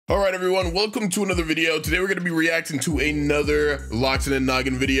Alright everyone, welcome to another video. Today we're going to be reacting to another Locked in Nuzlocke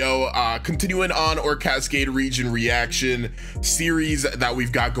video, continuing on our Kaskade region reaction series that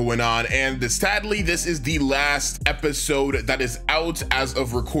we've got going on. And sadly, this is the last episode that is out as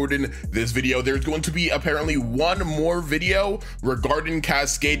of recording this video. There's going to be apparently one more video regarding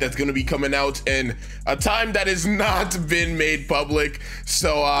Kaskade that's going to be coming out in a time that has not been made public.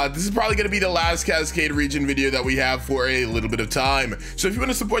 So this is probably going to be the last Kaskade region video that we have for a little bit of time. So if you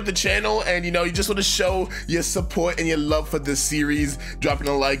want to support the channel and you just want to show your support and your love for this series, dropping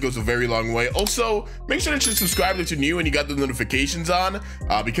a like goes a very long way. Also, make sure that you subscribe if you're new and you got the notifications on,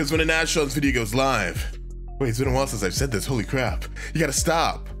 because when an Astrons video goes live, wait, it's been a while since I've said this, holy crap, you gotta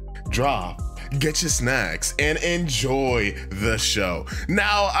stop, drop, get your snacks, and enjoy the show.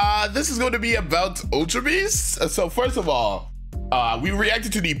 Now, this is going to be about Ultra Beasts. So first of all, we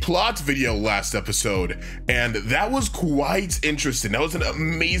reacted to the plot video last episode, and that was quite interesting. That was an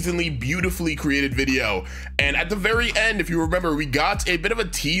amazingly beautifully created video. And at the very end, if you remember, we got a bit of a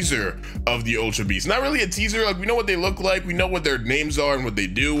teaser of the Ultra Beasts. Not really a teaser, like we know what they look like, we know what their names are and what they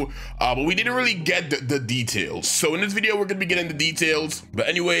do, but we didn't really get the details. So in this video, we're gonna be getting the details. But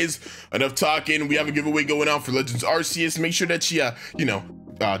anyways, enough talking. We have a giveaway going on for Legends Arceus. Make sure that you,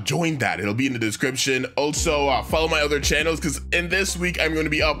 join that. It'll be in the description. Also, follow my other channels, because in this week I'm going to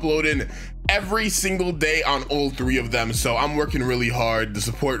be uploading every single day on all three of them. So I'm working really hard. The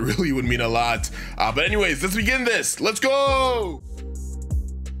support really would mean a lot. But anyways, let's begin this. Let's go.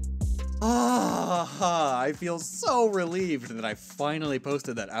 I feel so relieved that I finally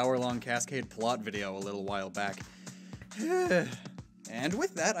posted that hour-long Kaskade plot video a little while back. And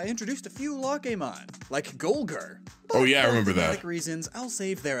with that, I introduced a few Lockemon, like Golgar. Oh yeah, I remember that. For reasons, I'll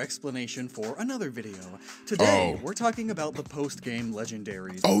save their explanation for another video. Today, we're talking about the post-game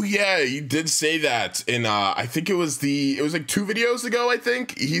legendaries. Oh yeah, you did say that. And I think it was like 2 videos ago, I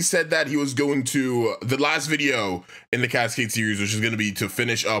think. He said that he was going to, the last video in the Kaskade series, which is going to be to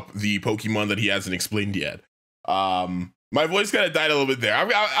finish up the Pokemon that he hasn't explained yet. My voice kind of died a little bit there.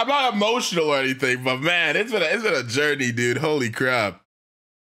 I'm not emotional or anything, but man, it's been a journey, dude. Holy crap.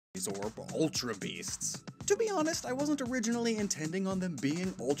 Or Ultra Beasts. To be honest, I wasn't originally intending on them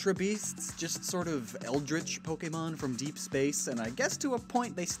being Ultra Beasts, just sort of eldritch Pokemon from deep space, and I guess to a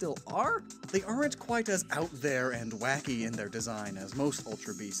point they still are. They aren't quite as out there and wacky in their design as most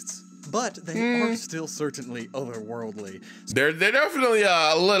Ultra Beasts, but they are still certainly otherworldly. They're definitely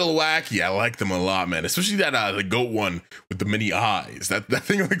a little wacky. I like them a lot, man. Especially that the goat one with the mini eyes. That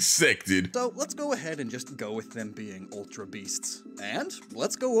thing looks sick, dude. So let's go ahead and just go with them being Ultra Beasts. And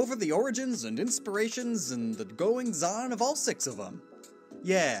let's go over the origins and inspirations and the goings-on of all 6 of them.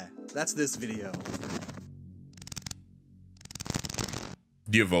 Yeah, that's this video.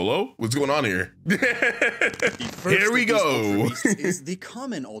 Diavolo? What's going on here? Here we go. Is the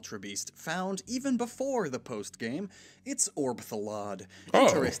common Ultra Beast found even before the post-game. It's Orphthalod.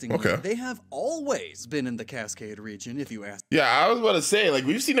 Interestingly, they have always been in the Kaskade region, if you ask. Yeah, I was about to say, like,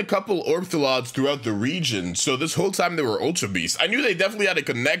 we've seen a couple Orphtalods throughout the region, so this whole time they were Ultra Beasts. I knew they definitely had a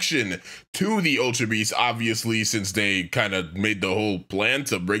connection to the Ultra Beasts, obviously, since they kind of made the whole plan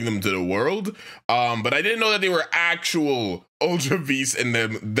to bring them to the world. But I didn't know that they were actual Ultra Beasts in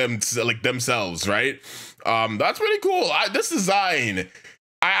themselves, right? That's pretty cool. This design,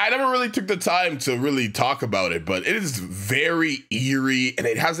 I never really took the time to really talk about it, but it is very eerie and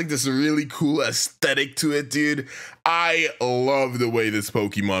it has like this really cool aesthetic to it, dude. I love the way this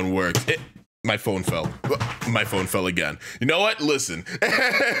Pokemon works. My phone fell. My phone fell again. You know what? Listen.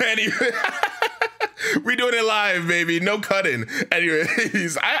 Anyway, we doing it live, baby. No cutting.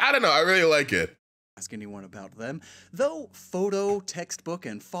 Anyways, I don't know. I really like it. Ask anyone about them, though photo, textbook,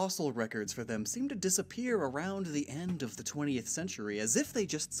 and fossil records for them seem to disappear around the end of the 20th century, as if they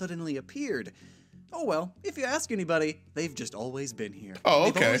just suddenly appeared. Oh well, if you ask anybody, they've just always been here. Oh,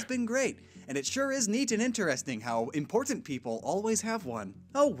 okay. They've always been great, and it sure is neat and interesting how important people always have one.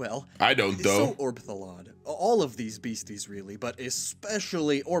 Oh well. I don't, though. So Orphthalod, all of these beasties really, but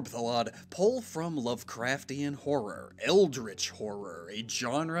especially Orphthalod, pull from Lovecraftian horror, eldritch horror, a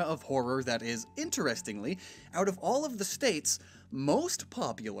genre of horror that is, interestingly, out of all of the states, most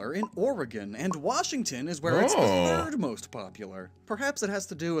popular in Oregon, and Washington is where it's the 3rd most popular. Perhaps it has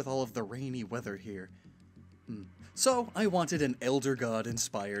to do with all of the rainy weather here. So, I wanted an Elder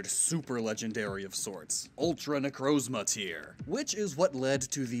God-inspired super legendary of sorts, Ultra Necrozma tier, which is what led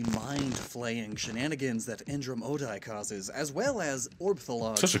to the mind-flaying shenanigans that Andromodai causes, as well as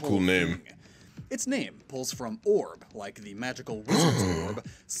Orphthalod's Such a cool name. Its name pulls from orb, like the magical wizard's orb,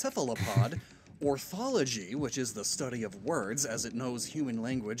 cephalopod, Orthology, which is the study of words as it knows human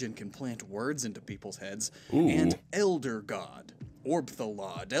language and can plant words into people's heads, and Elder God.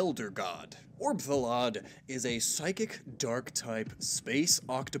 Orpthalod, Elder God. Orpthalod is a psychic, dark-type space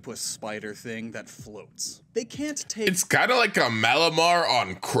octopus spider thing that floats. They can't take— It's kind of like a Malamar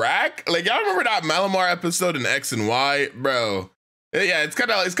on crack. Like, y'all remember that Malamar episode in X and Y, bro? Yeah, it's kind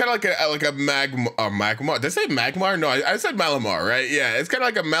of like a Magmar. Did I say Magmar? No, I said Malamar, right? Yeah, it's kind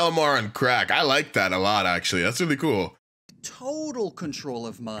of like a Malamar on crack. I like that a lot, actually. That's really cool. Total control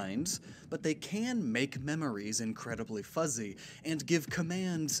of minds, but they can make memories incredibly fuzzy and give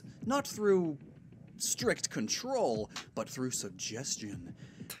commands not through strict control, but through suggestion.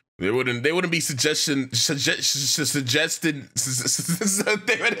 They wouldn't be suggested.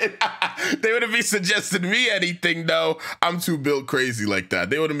 They wouldn't be suggesting me anything, though. I'm too built crazy like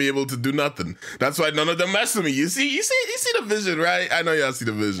that. They wouldn't be able to do nothing. That's why none of them mess with me. You see the vision, right? I know y'all see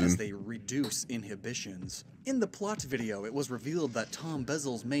the vision. As they reduce inhibitions. In the plot video, it was revealed that Tom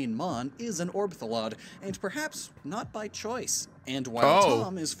Bezel's main Mon is an Orpthalod, and perhaps not by choice. And while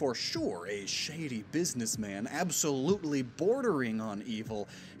Tom is for sure a shady businessman, absolutely bordering on evil,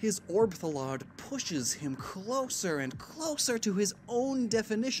 his Orpthalod pushes him closer and closer to his own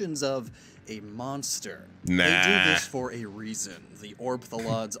definitions of a monster. Nah. They do this for a reason. The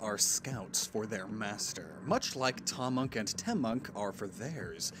Orpthalods are scouts for their master, much like Tomunk and Temunk are for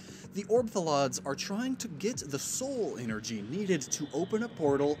theirs. The Orpthalods are trying to get the soul energy needed to open a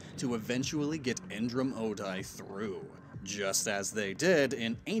portal to eventually get Endrum Odai through. Just as they did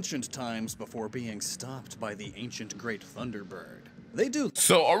in ancient times before being stopped by the ancient Great Thunderbird. They do.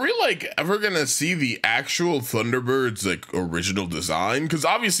 So are we like ever gonna see the actual Thunderbird's like original design? Because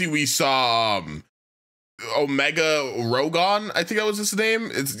obviously we saw Omega Rogon, I think that was his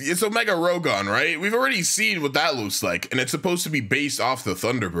name. It's Omega Rogon, right? We've already seen what that looks like, and it's supposed to be based off the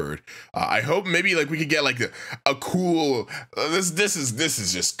Thunderbird. I hope maybe like we could get like a cool. This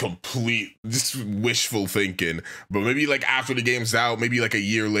is just wishful thinking. But maybe like after the game's out, maybe like a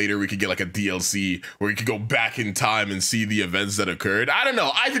year later, we could get like a DLC where we could go back in time and see the events that occurred. I don't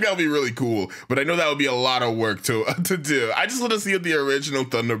know. I think that would be really cool, but I know that would be a lot of work to do. I just want to see what the original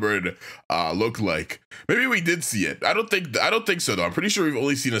Thunderbird looked like. Maybe we did see it. I don't think so though. I'm pretty sure we've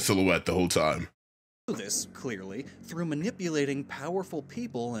only seen a silhouette the whole time. This, clearly, through manipulating powerful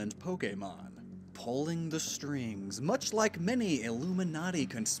people and Pokemon. Pulling the strings, much like many Illuminati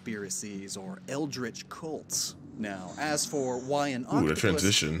conspiracies or Eldritch cults. Now, as for why an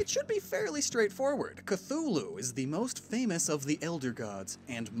octopus, it should be fairly straightforward. Cthulhu is the most famous of the Elder Gods,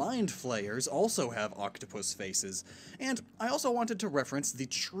 and Mind Flayers also have octopus faces. And I also wanted to reference the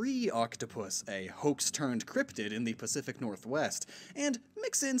tree octopus, a hoax-turned cryptid in the Pacific Northwest, and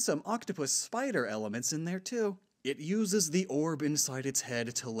mix in some octopus spider elements in there too. It uses the orb inside its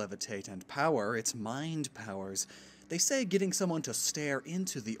head to levitate and power its mind powers. They say getting someone to stare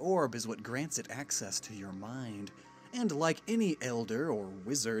into the orb is what grants it access to your mind. And like any elder or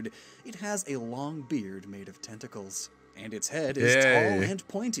wizard, it has a long beard made of tentacles. And its head is tall and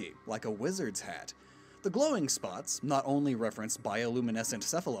pointy, like a wizard's hat. The glowing spots not only reference bioluminescent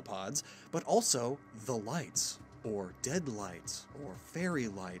cephalopods, but also the lights, or dead lights, or fairy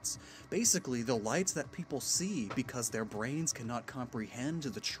lights. Basically, the lights that people see because their brains cannot comprehend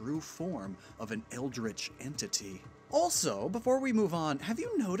the true form of an eldritch entity. Also, before we move on, have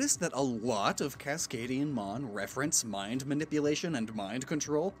you noticed that a lot of Cascadian Mon reference mind manipulation and mind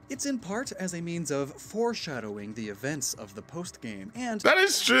control? It's in part as a means of foreshadowing the events of the post-game, and— That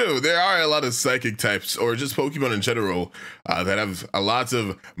is true. There are a lot of psychic types, or just Pokemon in general, that have a lot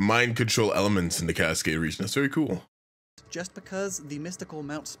of mind control elements in the Kaskade region. That's very cool. Just because the mystical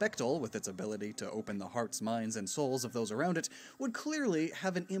Mount Spectral, with its ability to open the hearts, minds, and souls of those around it, would clearly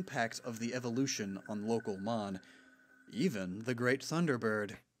have an impact of the evolution on local Mon. Even the Great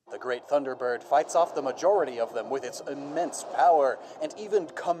Thunderbird. The Great Thunderbird fights off the majority of them with its immense power, and even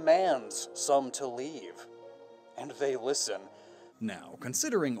commands some to leave. And they listen. Now,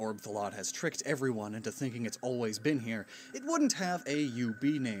 considering Orpthalod has tricked everyone into thinking it's always been here, it wouldn't have a UB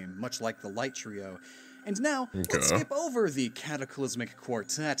name, much like the Light Trio. And now, let's skip over the Cataclysmic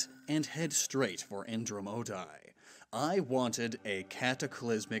Quartet and head straight for Endrum Odai. I wanted a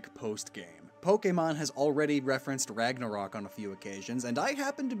Cataclysmic post-game. Pokemon has already referenced Ragnarok on a few occasions, and I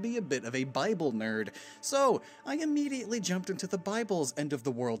happen to be a bit of a Bible nerd, so I immediately jumped into the Bible's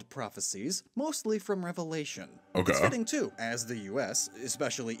end-of-the-world prophecies, mostly from Revelation. It's fitting too, as the US,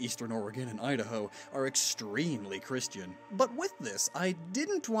 especially Eastern Oregon and Idaho, are extremely Christian. But with this, I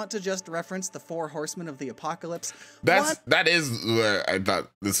didn't want to just reference the 4 horsemen of the apocalypse. That is where I thought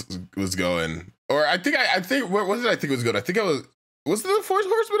this was going. Or I think where did I think it was going? I think Was it the fourth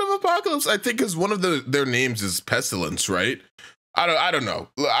horseman of Apocalypse? I think because one of their names is Pestilence, right? I don't know.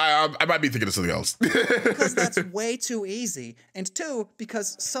 I might be thinking of something else. Because that's way too easy. And two,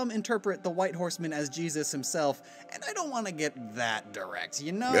 because some interpret the White Horseman as Jesus himself, and I don't want to get that direct,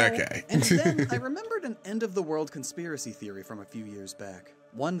 you know? Okay. And then I remembered an end-of-the-world conspiracy theory from a few years back.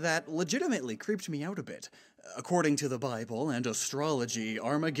 One that legitimately creeped me out a bit. According to the Bible and astrology,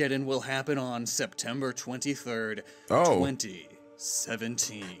 Armageddon will happen on September 23rd,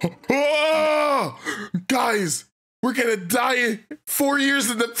 2017. Oh, guys! We're gonna die 4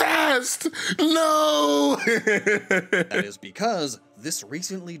 years in the past! No! That is because this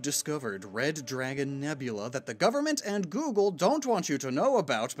recently discovered red dragon nebula that the government and Google don't want you to know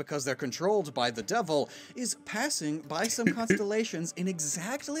about because they're controlled by the devil is passing by some constellations in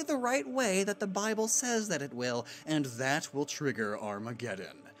exactly the right way that the Bible says that it will, and that will trigger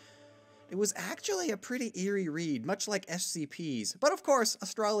Armageddon. It was actually a pretty eerie read, much like SCPs, but of course,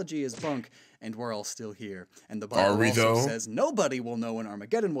 astrology is bunk, and we're all still here. And the Bible also says nobody will know when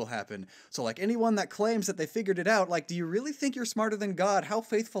Armageddon will happen, so like anyone that claims that they figured it out, like, do you really think you're smarter than God? How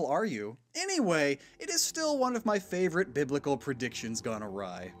faithful are you? Anyway, it is still one of my favorite biblical predictions gone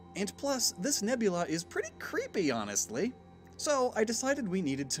awry. And plus, this nebula is pretty creepy, honestly. So I decided we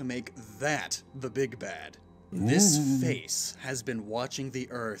needed to make that the big bad. This face has been watching the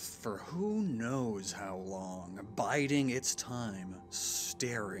Earth for who knows how long, biding its time,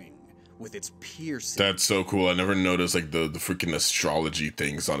 staring with its piercing. That's so cool. I never noticed like the freaking astrology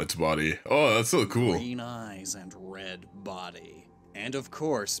things on its body. Oh, that's so cool. Green eyes and red body. And of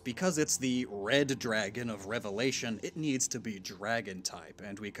course, because it's the red dragon of Revelation, it needs to be dragon type,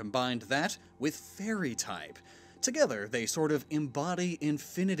 and we combined that with fairy type. Together, they sort of embody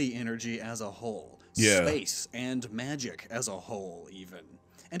infinity energy as a whole. Yeah. Space and magic as a whole, even.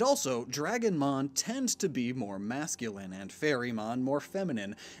 And also, Dragonmon tend to be more masculine and Fairymon more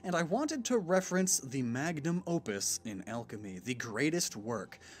feminine, and I wanted to reference the magnum opus in alchemy, the greatest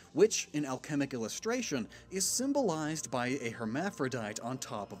work, which, in alchemic illustration, is symbolized by a hermaphrodite on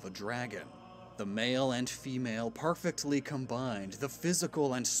top of a dragon. The male and female perfectly combined, the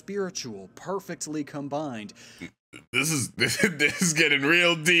physical and spiritual perfectly combined. This is getting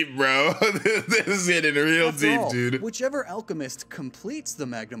real deep, bro. This is getting real deep, dude. Whichever alchemist completes the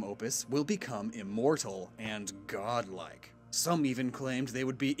magnum opus will become immortal and godlike. Some even claimed they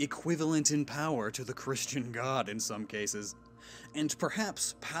would be equivalent in power to the Christian God in some cases. And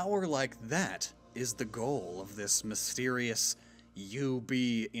perhaps power like that is the goal of this mysterious UB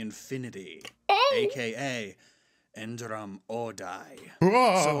Infinity, aka Endram Odai.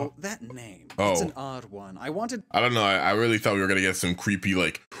 So that name, it's an odd one. I don't know, I really thought we were gonna get some creepy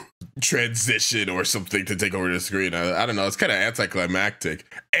like transition or something to take over the screen. I don't know, it's kind of anticlimactic.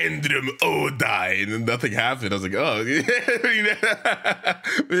 Endram Odai, and then nothing happened. I was like, oh,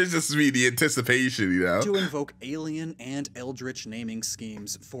 it's just me, the anticipation, you know? To invoke alien and eldritch naming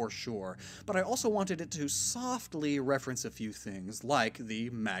schemes for sure, but I also wanted it to softly reference a few things, like the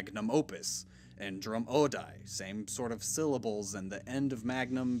magnum opus. Endram Odai, same sort of syllables, and the end of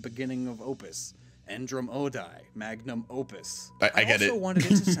magnum, beginning of opus. Endram Odai, magnum opus. I get it. I also wanted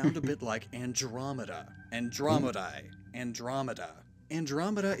it to sound a bit like Andromeda. Andromedae. Andromeda.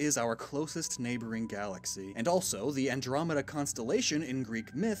 Andromeda is our closest neighboring galaxy, and also the Andromeda constellation in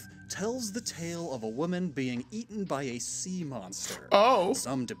Greek myth tells the tale of a woman being eaten by a sea monster. Oh!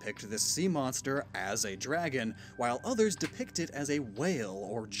 Some depict this sea monster as a dragon, while others depict it as a whale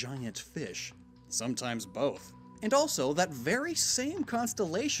or giant fish. Sometimes both. And also, that very same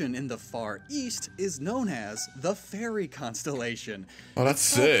constellation in the Far East is known as the Fairy Constellation. Oh, that's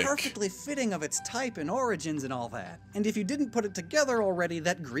so sick. Perfectly fitting of its type and origins and all that. And if you didn't put it together already,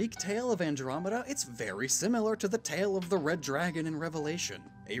 that Greek tale of Andromeda, it's very similar to the tale of the Red Dragon in Revelation.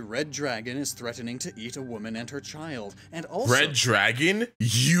 A red dragon is threatening to eat a woman and her child, and also— Red Dragon?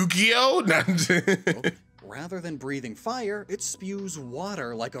 Yu-Gi-Oh? Rather than breathing fire, it spews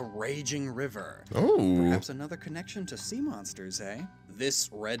water like a raging river. Oh. Perhaps another connection to sea monsters, eh? This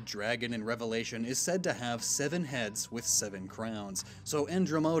red dragon in Revelation is said to have 7 heads with 7 crowns, so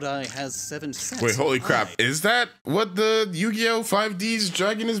Andromeda has 7 sets. Wait, holy crap. eyes. Is that what the Yu-Gi-Oh! 5D's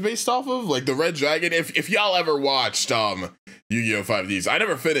dragon is based off of? Like the red dragon? If y'all ever watched Yu-Gi-Oh! 5D's, I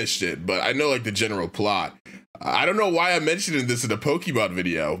never finished it, but I know like the general plot. I don't know why I'm mentioning this in a Pokemon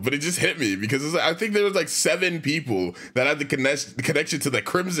video, but it just hit me because I think there was like 7 people that had the connection to the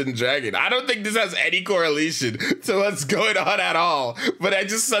Crimson Dragon. I don't think this has any correlation to what's going on at all, but it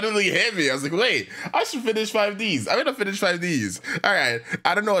just suddenly hit me. I was like, wait, I should finish 5Ds. I'm gonna finish 5Ds. All right,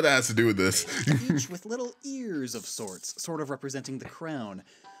 I don't know what that has to do with this. Each with little ears of sorts, sort of representing the crown.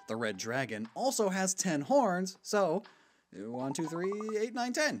 The red dragon also has 10 horns, so 1, 2, 3, 8,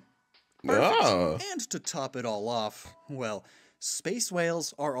 9, 10. Oh. Perfect. And to top it all off, well, space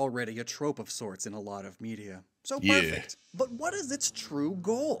whales are already a trope of sorts in a lot of media. So perfect. Yeah. But what is its true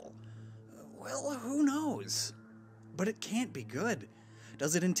goal? Well, who knows? But it can't be good.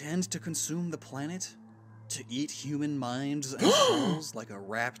 Does it intend to consume the planet? To eat human minds and souls like a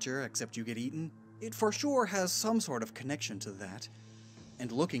rapture, except you get eaten? It for sure has some sort of connection to that.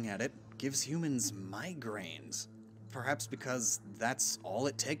 And looking at it gives humans migraines. Perhaps because that's all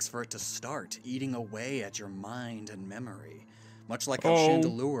it takes for it to start, eating away at your mind and memory. Much like how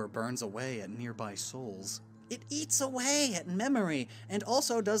Chandelure burns away at nearby souls. It eats away at memory, and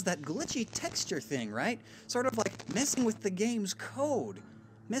also does that glitchy texture thing, right? Sort of like messing with the game's code.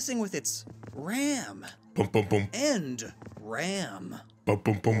 Messing with its RAM. Boom, boom, boom. End RAM. Boom,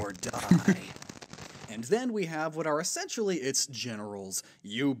 boom, boom. Or die. And then we have what are essentially its generals,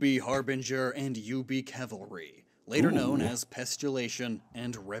 UB Harbinger and UB Cavalry, later known as Pestulation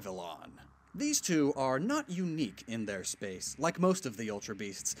and Revillon. These two are not unique in their space. Like most of the Ultra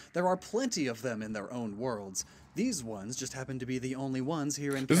Beasts, there are plenty of them in their own worlds. These ones just happen to be the only ones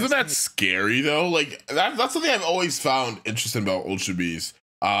here in Isn't that scary, though? Like, that's something I've always found interesting about Ultra Beasts.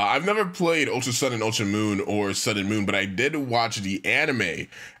 I've never played Ultra Sun and Ultra Moon or Sun and Moon, but I did watch the anime.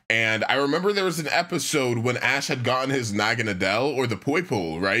 And I remember there was an episode when Ash had gotten his Naganadel or the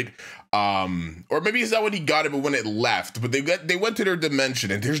Poipole, right? Or maybe it's not when he got it, but when it left. But they went to their dimension,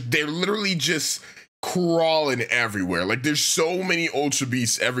 and they're literally just crawling everywhere. Like, there's so many Ultra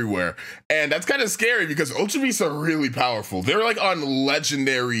Beasts everywhere, and that's kind of scary because Ultra Beasts are really powerful. They're like on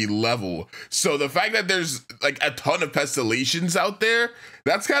legendary level. So the fact that there's like a ton of Pestilations out there,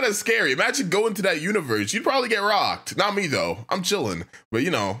 that's kind of scary. Imagine going to that universe. You'd probably get rocked. Not me though. I'm chilling, but you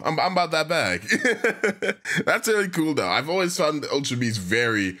know, I'm about that bag. That's really cool though. I've always found the Ultra Beasts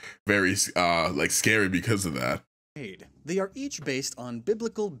very, very like scary because of that. They are each based on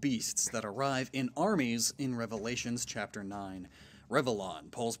biblical beasts that arrive in armies in Revelations chapter 9. Revillon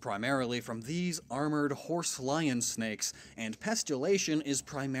pulls primarily from these armored horse-lion snakes, and Pestulation is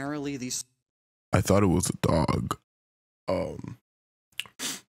primarily the... I thought it was a dog.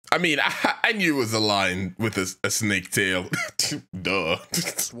 I mean, I knew it was a lion with a snake tail. Duh.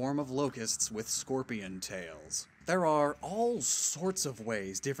 Swarm of locusts with scorpion tails. There are all sorts of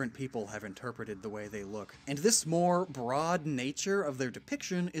ways different people have interpreted the way they look, and this more broad nature of their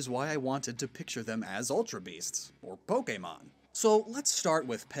depiction is why I wanted to picture them as Ultra Beasts, or Pokemon. So let's start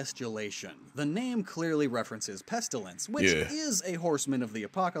with Pestulation. The name clearly references pestilence, which is a horseman of the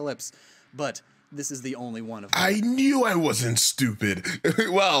apocalypse, but this is the only one of them. I knew I wasn't stupid.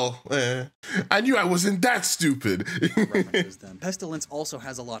 Well, I knew I wasn't that stupid. References them. Pestilence also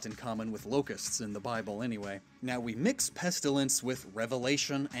has a lot in common with locusts in the Bible anyway. Now we mix pestilence with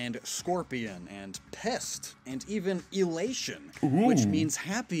revelation and scorpion and pest and even elation, which means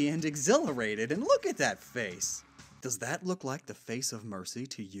happy and exhilarated. And look at that face. Does that look like the face of mercy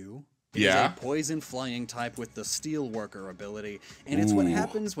to you? It is a poison flying type with the Steelworker ability, and it's what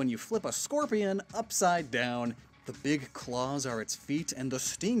happens when you flip a scorpion upside down. The big claws are its feet, and the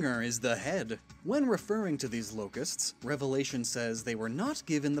stinger is the head. When referring to these locusts, Revelation says they were not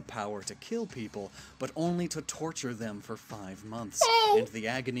given the power to kill people, but only to torture them for 5 months. And the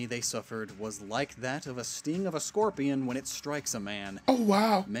agony they suffered was like that of a sting of a scorpion when it strikes a man. Oh,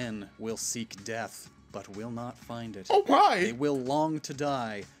 wow. Men will seek death, but will not find it. Oh, why? They will long to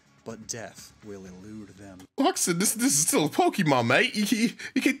die, but death will elude them. Watson, this is still a Pokemon, mate. You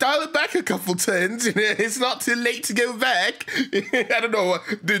can dial it back a couple turns. It's not too late to go back. I don't know.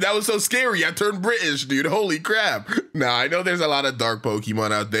 Dude, that was so scary. I turned British, dude. Holy crap. Now, I know there's a lot of dark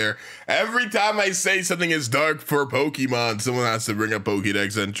Pokemon out there. Every time I say something is dark for Pokemon, someone has to bring up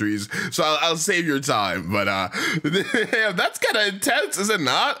Pokédex entries. So I'll save your time. But that's kind of intense, is it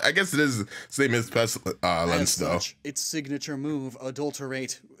not? I guess it is. Same as Pestilence, though. Its signature move,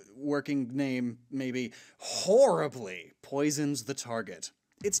 Adulterate, working name, maybe, horribly poisons the target.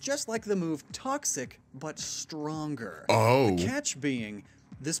 It's just like the move Toxic, but stronger. Oh. The catch being,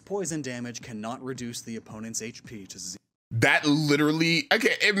 this poison damage cannot reduce the opponent's HP to 0. That literally,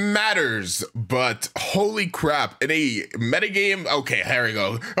 okay, it matters, but holy crap, in a metagame, okay, here we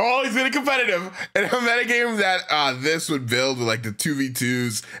go. Oh, he's getting competitive. In a metagame that this would build with like the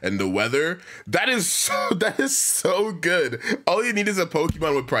 2v2s and the weather, that is so good. All you need is a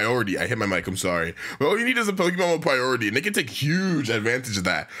Pokemon with priority. I hit my mic, I'm sorry. But all you need is a Pokemon with priority, and they can take huge advantage of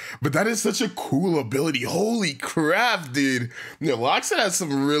that. But that is such a cool ability. Holy crap, dude. You know, Loxodon has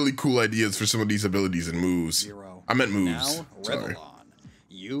some really cool ideas for some of these abilities and moves. 0. I meant moves. Now, Revillon,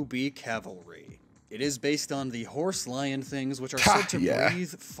 UB Cavalry. It is based on the horse-lion things which are said to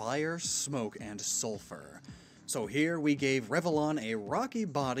breathe fire, smoke, and sulfur. So here we gave Revellon a rocky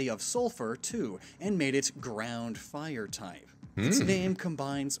body of sulfur too, and made it ground fire type. Its name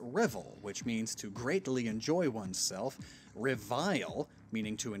combines revel, which means to greatly enjoy oneself, revile,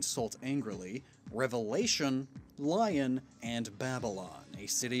 meaning to insult angrily, revelation, lion, and Babylon, a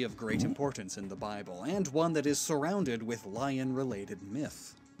city of great importance in the Bible, and one that is surrounded with lion-related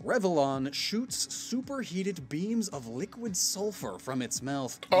myth. Revellon shoots superheated beams of liquid sulfur from its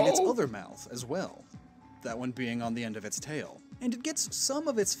mouth and its other mouth as well, that one being on the end of its tail. And it gets some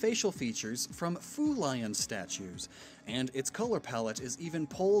of its facial features from Fu Lion statues, and its color palette is even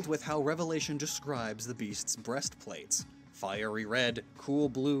pulled with how Revelation describes the beast's breastplates: fiery red, cool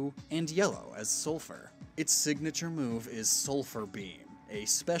blue, and yellow as sulfur. Its signature move is Sulfur Beam, a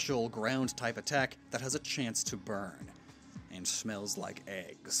special ground-type attack that has a chance to burn, and smells like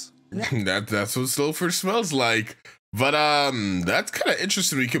eggs. That's what sulfur smells like. But that's kind of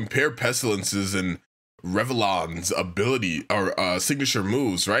interesting when you compare Pestilence's and Revellon's ability or signature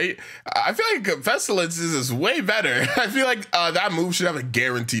moves, right? I feel like Pestilence's is way better. I feel like that move should have a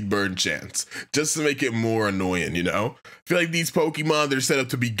guaranteed burn chance, just to make it more annoying, you know? I feel like these Pokemon, they're set up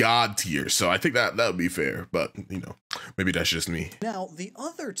to be God tier, so I think that would be fair, but, you know, maybe that's just me. Now, the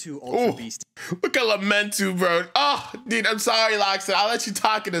other two Ultra Beasties... Look at Lamentu, bro. Oh, dude, I'm sorry, Loxton. I'll let you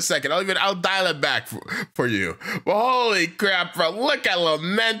talk in a second. I'll dial it back for you. But holy crap, bro. Look at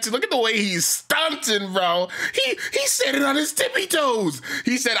Lamentu. Look at the way he's stunting, bro. He's standing on his tippy toes.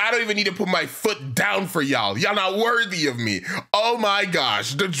 He said, I don't even need to put my foot down for y'all. Y'all not worthy of me. Oh my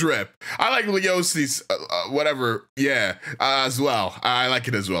gosh, the drip. I like Leosi's, whatever. Yeah, as well. I like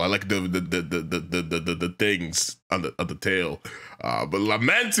it as well. I like the things on the tail. But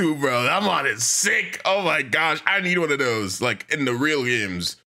Lamentu, bro, that mod is sick. Oh my gosh, I need one of those, like in the real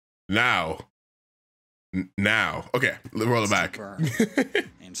games. Now. Okay, roll it back.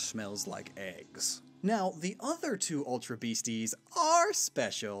 And smells like eggs. Now, the other two Ultra Beasties are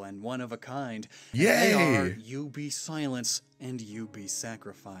special and one of a kind. Yay! They are UB Silence and UB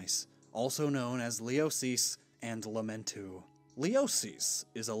Sacrifice, also known as Leosis and Lamentu. Leosis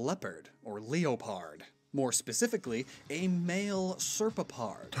is a leopard, or leopard. More specifically, a male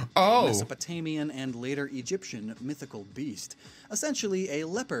serpapard, a Mesopotamian and later Egyptian mythical beast, essentially a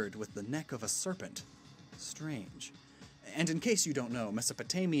leopard with the neck of a serpent. Strange. And in case you don't know,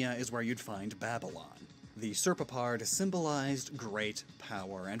 Mesopotamia is where you'd find Babylon. The serpapard symbolized great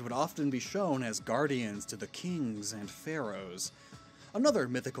power and would often be shown as guardians to the kings and pharaohs. Another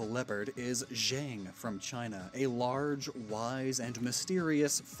mythical leopard is Zhang from China, a large, wise, and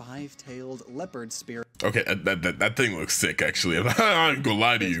mysterious five-tailed leopard spirit. Okay, that thing looks sick, actually. I'm not gonna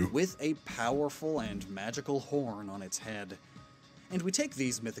lie to you. With a powerful and magical horn on its head. And we take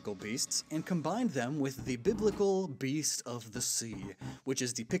these mythical beasts and combine them with the biblical beast of the sea, which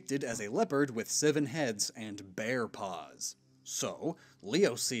is depicted as a leopard with 7 heads and bare paws. So,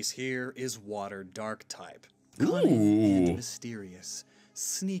 Leosis here is water dark type. Cunning and mysterious,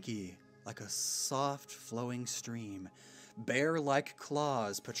 sneaky like a soft flowing stream. Bear-like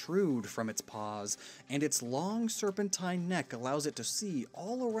claws protrude from its paws, and its long serpentine neck allows it to see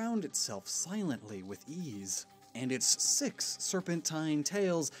all around itself silently with ease. And its 6 serpentine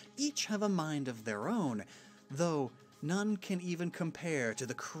tails each have a mind of their own, though none can even compare to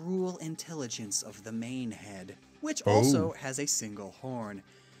the cruel intelligence of the main head, which also has a single horn.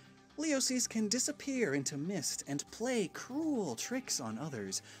 Leosis can disappear into mist and play cruel tricks on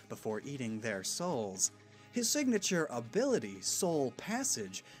others before eating their souls. His signature ability, Soul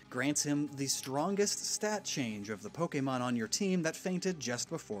Passage, grants him the strongest stat change of the Pokemon on your team that fainted just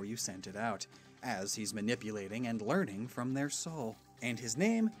before you sent it out, as he's manipulating and learning from their soul. And his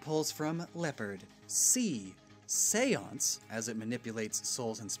name pulls from Leopard, Sea, Seance, as it manipulates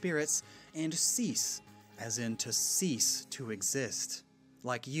souls and spirits, and Cease, as in to cease to exist.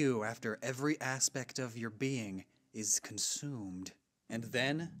 Like you after every aspect of your being is consumed. And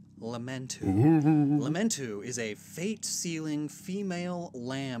then, Lamentu. Lamentu is a fate-sealing female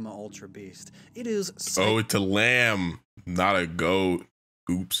lamb Ultra Beast. It is it's a lamb, not a goat.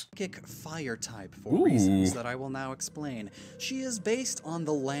 Oops. Psychic fire type for reasons that I will now explain. She is based on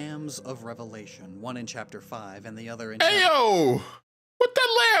the Lambs of Revelation, one in Chapter 5 and the other in Ayo! What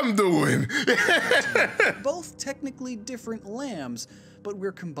that lamb doing? Both technically different lambs, but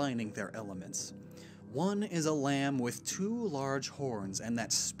we're combining their elements. One is a lamb with 2 large horns and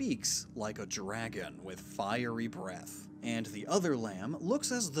that speaks like a dragon with fiery breath. And the other lamb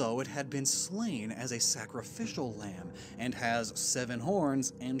looks as though it had been slain as a sacrificial lamb and has 7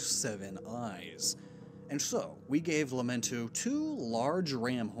 horns and 7 eyes. And so, we gave Lamentu 2 large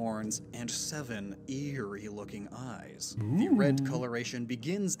ram horns and 7 eerie-looking eyes. Ooh. The red coloration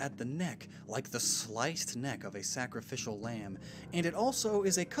begins at the neck, like the sliced neck of a sacrificial lamb, and it also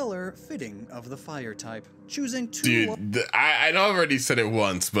is a color fitting of the fire type. Choosing 2... Dude, I know I've already said it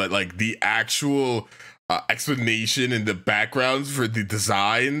once, but like the actual explanation in the backgrounds for the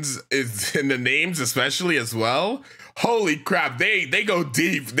designs is in the names especially as well. Holy crap, they go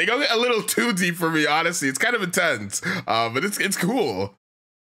deep. They go a little too deep for me, honestly. It's kind of intense, but it's cool.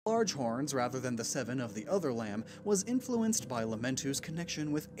 Large horns, rather than the 7 of the other lamb, was influenced by Lamentu's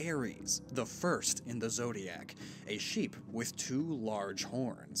connection with Aries, the first in the zodiac, a sheep with 2 large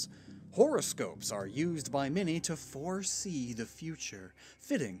horns. Horoscopes are used by many to foresee the future,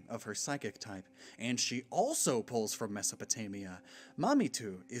 fitting of her psychic type, and she also pulls from Mesopotamia.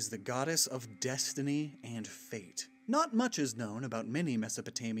 Mamitu is the goddess of destiny and fate. Not much is known about many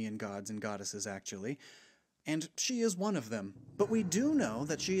Mesopotamian gods and goddesses, actually, and she is one of them. But we do know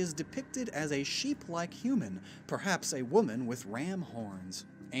that she is depicted as a sheep-like human, perhaps a woman with ram horns.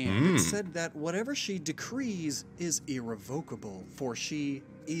 And it's said that whatever she decrees is irrevocable, for she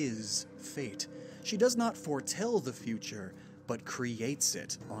is fate. She does not foretell the future, but creates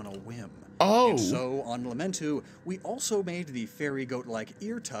it on a whim. Oh. And so, on Lamentu, we also made the fairy goat-like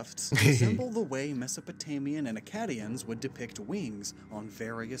ear tufts resemble the way Mesopotamian and Akkadians would depict wings on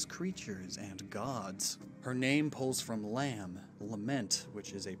various creatures and gods. Her name pulls from lamb, lament,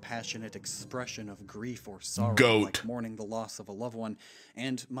 which is a passionate expression of grief or sorrow, Goat. like mourning the loss of a loved one,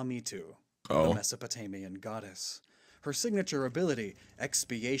 and Mamitu, Oh. the Mesopotamian goddess. Her signature ability,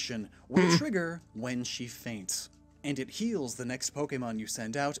 Expiation, will trigger when she faints, and it heals the next Pokemon you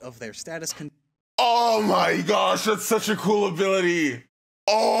send out of their status Oh my gosh, that's such a cool ability.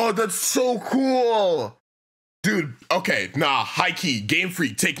 Oh, that's so cool. Dude, okay, nah, high key, Game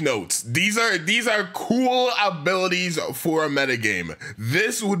Freak, take notes. These are cool abilities for a metagame.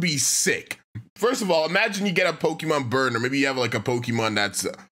 This would be sick. First of all, imagine you get a Pokemon burn, or maybe you have like a Pokemon that's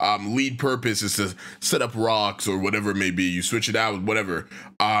lead purpose is to set up rocks or whatever it may be. You switch it out, whatever.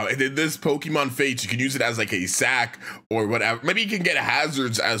 And then this Pokemon fates, you can use it as like a sack or whatever. Maybe you can get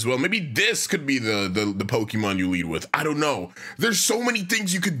hazards as well. Maybe this could be the Pokemon you lead with. I don't know. There's so many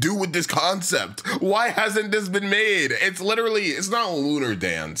things you could do with this concept. Why hasn't this been made? It's literally, it's not Lunar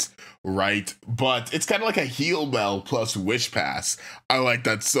Dance, right? But it's kind of like a heal bell plus wish pass. I like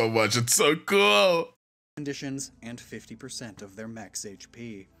that so much. It's so cool. conditions and 50% of their max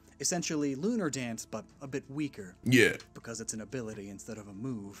HP. Essentially Lunar Dance, but a bit weaker. Yeah. Because it's an ability instead of a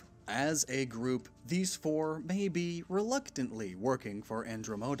move. As a group, these 4 may be reluctantly working for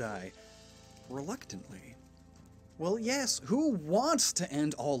Andromedai. Reluctantly? Well, yes, who wants to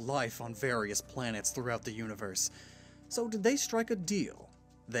end all life on various planets throughout the universe? So did they strike a deal?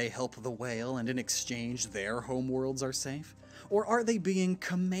 They help the whale and in exchange their homeworlds are safe? Or are they being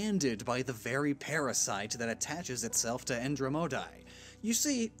commanded by the very parasite that attaches itself to Andromedai? You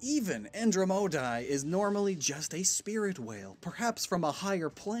see, even Andromedai is normally just a spirit whale, perhaps from a higher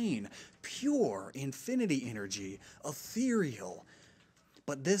plane, pure infinity energy, ethereal.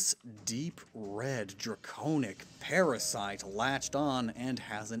 But this deep red draconic parasite latched on and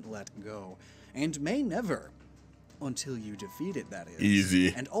hasn't let go, and may never. Until you defeat it, that is.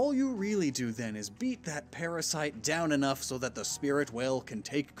 Easy. And all you really do then is beat that parasite down enough so that the spirit whale can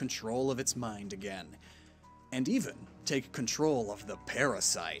take control of its mind again. And even take control of the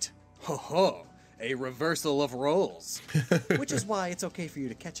parasite. Ho ho! A reversal of roles. Which is why it's okay for you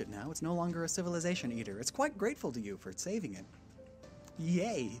to catch it now. It's no longer a civilization eater. It's quite grateful to you for saving it.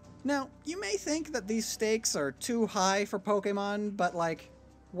 Yay. Now, you may think that these stakes are too high for Pokemon, but like,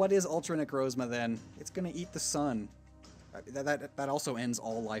 what is Ultra Necrozma then? It's gonna eat the sun. That also ends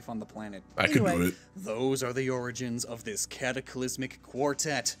all life on the planet. I could do it. Those are the origins of this cataclysmic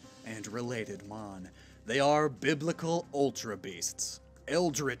quartet and related mon. They are biblical ultra beasts,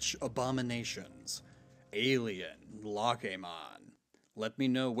 eldritch abominations, alien Lockemon. Let me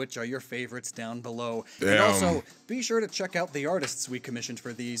know which are your favorites down below. Damn. And also, be sure to check out the artists we commissioned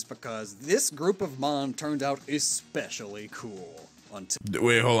for these, because this group of mon turned out especially cool.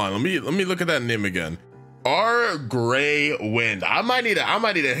 Wait, hold on. Let me look at that name again. Our Gray Wind. I might need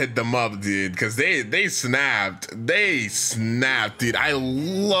to hit them up, dude, because they snapped. They snapped, dude. I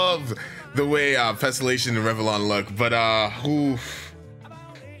love the way Pestilation and Revlon look, but oof.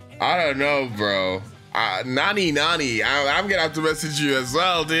 I don't know, bro. Nani, I'm gonna have to message you as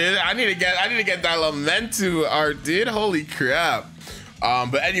well, dude. I need to get that Lamentu art, dude. Holy crap.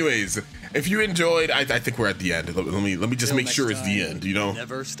 But anyways, if you enjoyed, I think we're at the end. Let me just make sure it's the end, you know?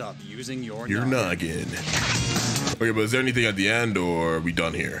 Never stop using your noggin. Okay, but is there anything at the end, or are we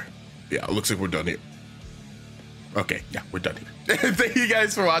done here? Yeah, it looks like we're done here. Okay, yeah, we're done here. Thank you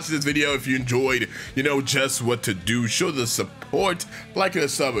guys for watching this video. If you enjoyed, you know just what to do. Show the support. Like and a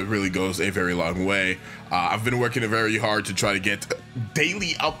sub, it really goes a very long way. I've been working very hard to try to get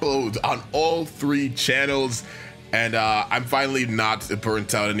daily uploads on all 3 channels. And I'm finally not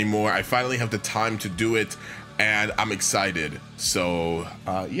burnt out anymore. I finally have the time to do it. And I'm excited. So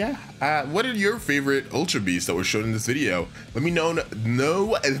yeah, what are your favorite Ultra Beasts that were shown in this video? Let me know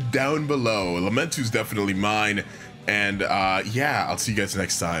down below. Lamentu's definitely mine. And yeah, I'll see you guys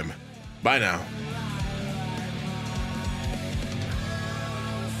next time. Bye now.